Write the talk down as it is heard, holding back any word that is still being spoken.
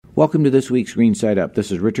Welcome to this week's Green Side Up.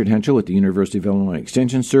 This is Richard Henschel with the University of Illinois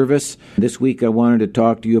Extension Service. This week I wanted to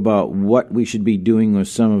talk to you about what we should be doing with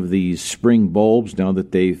some of these spring bulbs now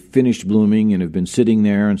that they've finished blooming and have been sitting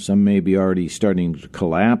there, and some may be already starting to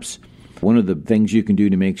collapse. One of the things you can do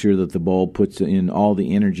to make sure that the bulb puts in all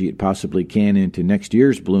the energy it possibly can into next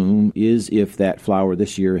year's bloom is if that flower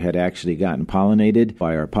this year had actually gotten pollinated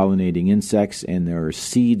by our pollinating insects and there are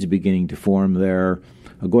seeds beginning to form there.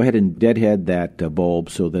 Go ahead and deadhead that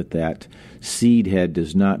bulb so that that seed head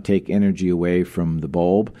does not take energy away from the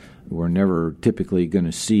bulb. We're never typically going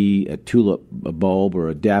to see a tulip bulb or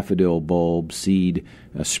a daffodil bulb seed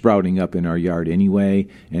sprouting up in our yard anyway,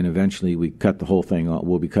 and eventually we cut the whole thing off.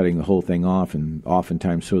 We'll be cutting the whole thing off and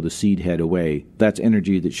oftentimes throw the seed head away. That's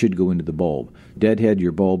energy that should go into the bulb. Deadhead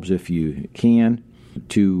your bulbs if you can,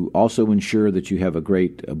 to also ensure that you have a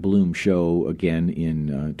great bloom show again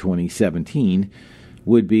in 2017.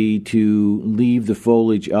 Would be to leave the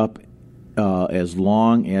foliage up as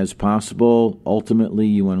long as possible. Ultimately,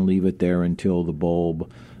 you want to leave it there until the bulb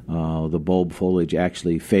foliage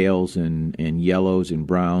actually fails and yellows and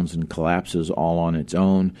browns and collapses all on its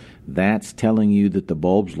own. That's telling you that the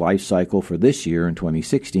bulb's life cycle for this year in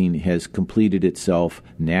 2016 has completed itself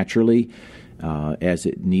naturally as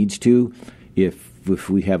it needs to. If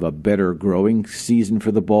we have a better growing season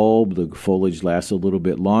for the bulb, the foliage lasts a little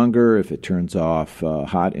bit longer. If it turns off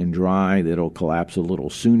hot and dry, it'll collapse a little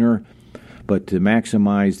sooner. But to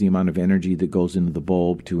maximize the amount of energy that goes into the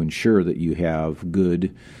bulb to ensure that you have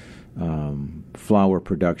good flower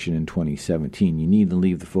production in 2017, you need to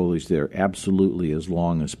leave the foliage there absolutely as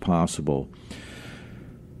long as possible.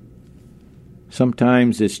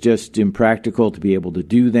 Sometimes it's just impractical to be able to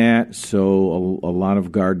do that, so a lot of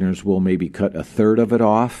gardeners will maybe cut a third of it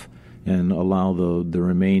off and allow the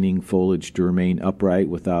remaining foliage to remain upright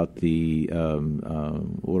without the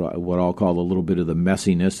what I'll call a little bit of the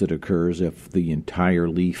messiness that occurs if the entire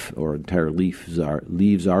leaf or entire leaves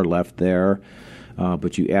are left there.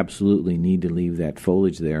 But you absolutely need to leave that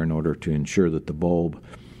foliage there in order to ensure that the bulb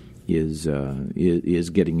is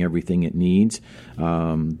getting everything it needs.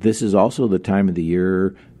 This is also the time of the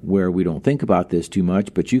year where we don't think about this too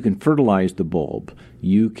much, but you can fertilize the bulb.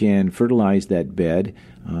 You can fertilize that bed,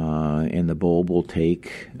 and the bulb will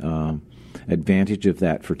take advantage of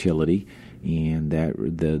that fertility, and that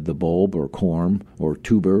the bulb or corm or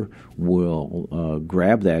tuber will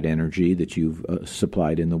grab that energy that you've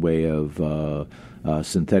supplied in the way of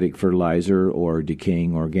synthetic fertilizer or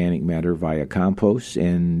decaying organic matter via compost,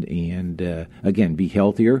 and again, be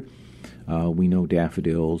healthier. We know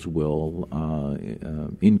daffodils will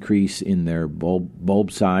increase in their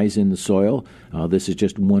bulb size in the soil. This is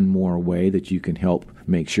just one more way that you can help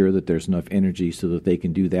make sure that there's enough energy so that they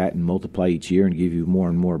can do that and multiply each year and give you more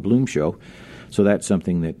and more bloom show. So that's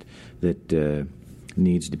something that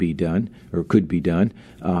needs to be done or could be done.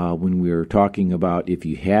 When we were talking about if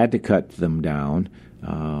you had to cut them down,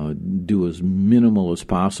 do as minimal as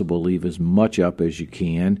possible, leave as much up as you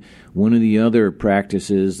can. One of the other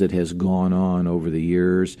practices that has gone on over the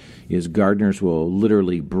years is gardeners will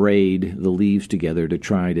literally braid the leaves together to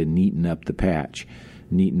try to neaten up the patch,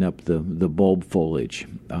 neaten up the bulb foliage.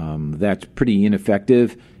 That's pretty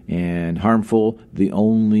ineffective and harmful. The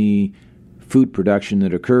only food production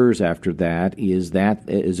that occurs after that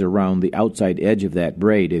is around the outside edge of that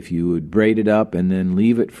braid. If you would braid it up and then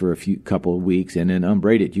leave it for a couple of weeks and then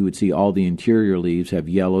unbraid it, you would see all the interior leaves have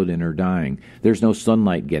yellowed and are dying. There's no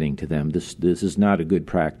sunlight getting to them. This is not a good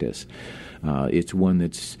practice. It's one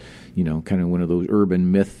that's kind of one of those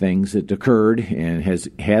urban myth things that occurred and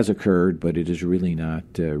has occurred, but it is really not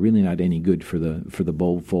any good for the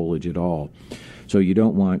bulb foliage at all. So you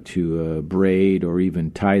don't want to braid or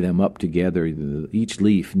even tie them up together. Each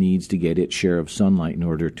leaf needs to get its share of sunlight in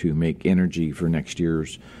order to make energy for next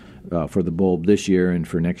year's, for the bulb this year and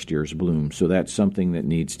for next year's bloom. So that's something that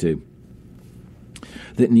needs to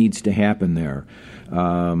happen there.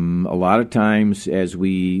 A lot of times as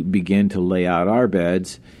we begin to lay out our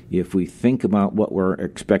beds, if we think about what we're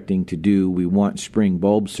expecting to do, we want spring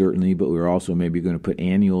bulbs certainly, but we're also maybe going to put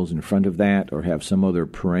annuals in front of that or have some other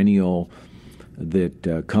perennial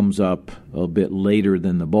that comes up a bit later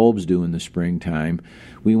than the bulbs do in the springtime.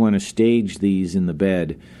 We want to stage these in the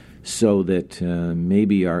bed so that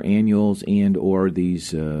maybe our annuals and or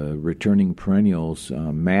these returning perennials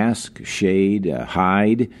mask, shade,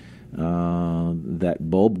 hide that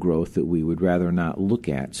bulb growth that we would rather not look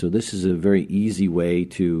at. So this is a very easy way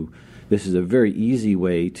to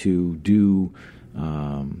do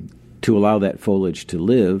to allow that foliage to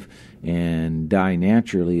live and die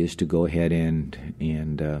naturally, is to go ahead and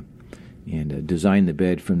and design the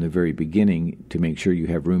bed from the very beginning to make sure you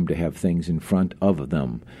have room to have things in front of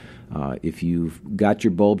them. If you've got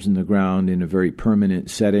your bulbs in the ground in a very permanent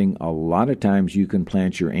setting, a lot of times you can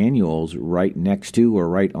plant your annuals right next to or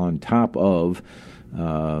right on top of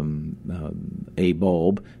a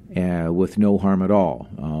bulb with no harm at all.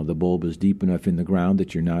 The bulb is deep enough in the ground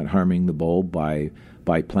that you're not harming the bulb by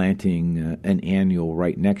planting an annual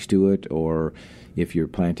right next to it, or if you're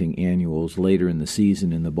planting annuals later in the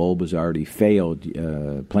season and the bulb has already failed,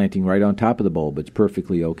 planting right on top of the bulb, it's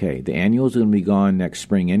perfectly okay. The annuals are going to be gone next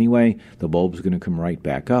spring anyway. The bulb's going to come right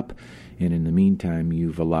back up, and in the meantime,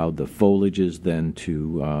 you've allowed the foliages then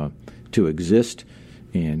to exist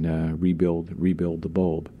and rebuild the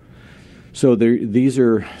bulb. So these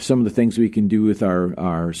are some of the things we can do with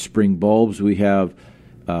our spring bulbs. We have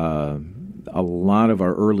a lot of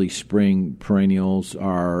our early spring perennials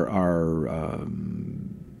are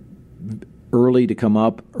early to come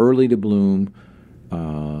up, early to bloom,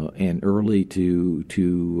 and early to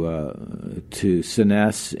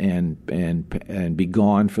senesce and be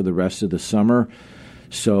gone for the rest of the summer.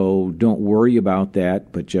 So don't worry about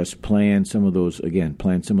that, but just plant some of those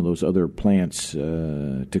other plants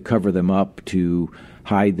to cover them up, to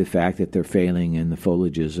hide the fact that they're failing and the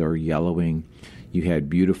foliages are yellowing. You had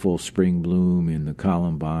beautiful spring bloom in the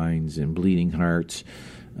columbines and bleeding hearts.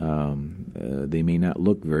 They may not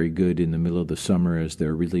look very good in the middle of the summer as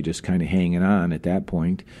they're really just kind of hanging on at that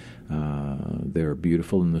point. They're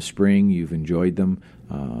beautiful in the spring. You've enjoyed them.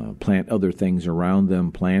 Plant other things around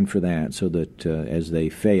them. Plan for that so that as they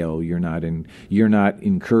fail, you're not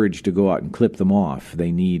encouraged to go out and clip them off.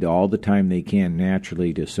 They need all the time they can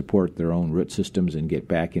naturally to support their own root systems and get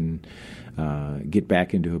back into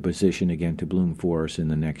a position again to bloom for us in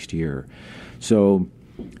the next year. So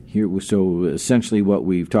essentially what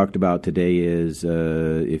we've talked about today is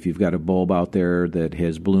if you've got a bulb out there that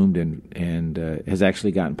has bloomed and has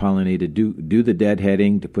actually gotten pollinated, do the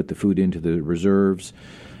deadheading to put the food into the reserves.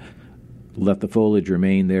 Let the foliage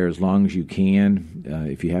remain there as long as you can.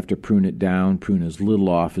 If you have to prune it down, prune as little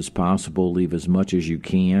off as possible. Leave as much as you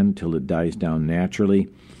can till it dies down naturally.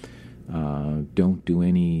 Don't do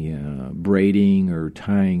any braiding or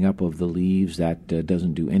tying up of the leaves. That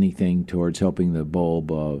doesn't do anything towards helping the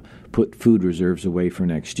bulb put food reserves away for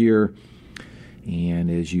next year. And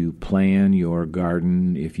as you plan your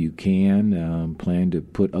garden, if you can, plan to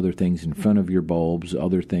put other things in front of your bulbs,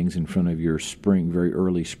 other things in front of your very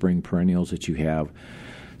early spring perennials that you have,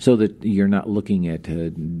 so that you're not looking at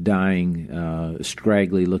dying,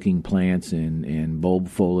 scraggly-looking plants and bulb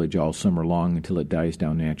foliage all summer long until it dies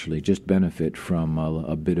down naturally. Just benefit from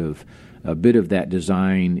a bit of that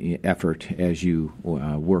design effort as you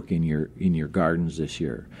work in your gardens this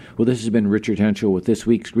year. Well, this has been Richard Hentschel with this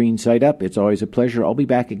week's Green Side Up. It's always a pleasure. I'll be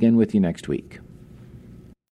back again with you next week.